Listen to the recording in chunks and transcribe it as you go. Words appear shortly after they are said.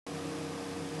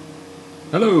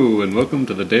Hello, and welcome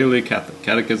to the Daily Catholic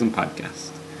Catechism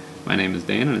Podcast. My name is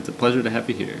Dan, and it's a pleasure to have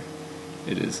you here.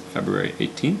 It is February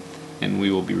 18th, and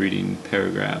we will be reading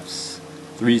paragraphs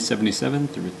 377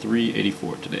 through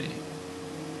 384 today.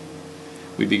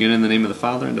 We begin in the name of the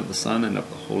Father, and of the Son, and of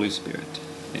the Holy Spirit.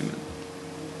 Amen.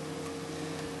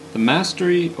 The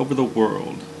mastery over the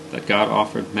world that God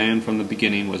offered man from the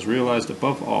beginning was realized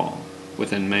above all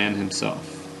within man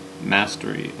himself,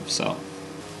 mastery of self.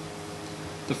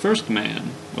 The first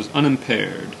man was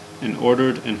unimpaired and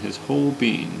ordered in his whole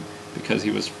being because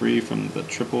he was free from the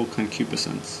triple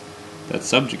concupiscence that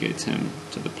subjugates him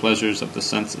to the pleasures of the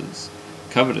senses,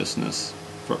 covetousness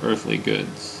for earthly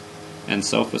goods, and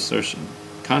self-assertion,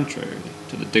 contrary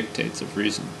to the dictates of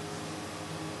reason.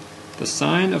 The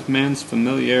sign of man's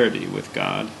familiarity with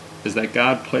God is that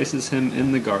God places him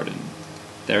in the garden.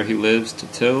 There he lives to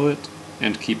till it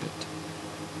and keep it.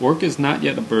 Work is not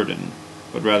yet a burden,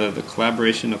 but rather the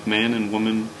collaboration of man and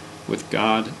woman with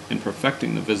God in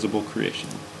perfecting the visible creation.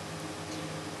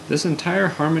 This entire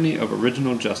harmony of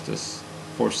original justice,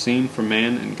 foreseen for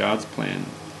man in God's plan,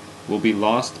 will be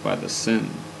lost by the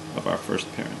sin of our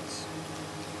first parents.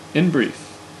 In brief,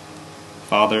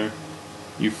 Father,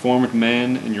 you formed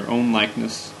man in your own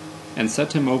likeness, and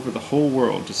set him over the whole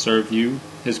world to serve you,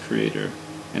 his Creator,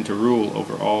 and to rule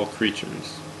over all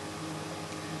creatures.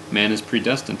 Man is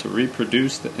predestined to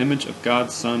reproduce the image of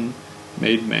God's Son,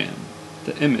 made man,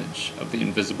 the image of the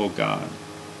invisible God,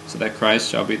 so that Christ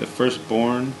shall be the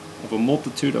firstborn of a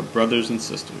multitude of brothers and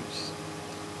sisters.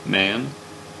 Man,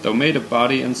 though made of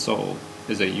body and soul,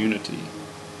 is a unity.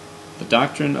 The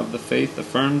doctrine of the faith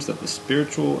affirms that the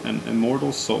spiritual and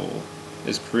immortal soul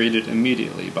is created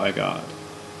immediately by God.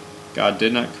 God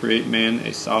did not create man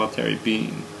a solitary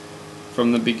being.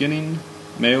 From the beginning,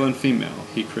 male and female,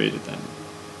 he created them.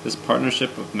 This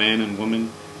partnership of man and woman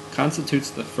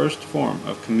constitutes the first form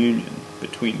of communion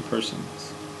between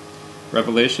persons.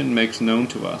 Revelation makes known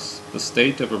to us the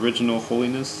state of original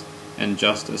holiness and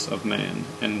justice of man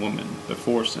and woman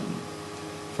before sin.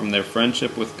 From their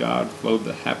friendship with God flowed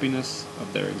the happiness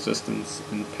of their existence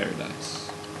in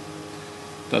paradise.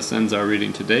 Thus ends our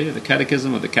reading today of the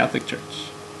Catechism of the Catholic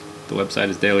Church. The website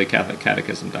is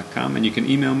dailycatholiccatechism.com, and you can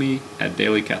email me at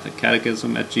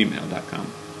dailycatholicatechism@gmail.com.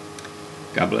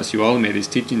 God bless you all, and may these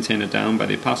teachings handed down by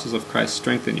the apostles of Christ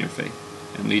strengthen your faith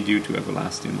and lead you to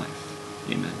everlasting life.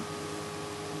 Amen.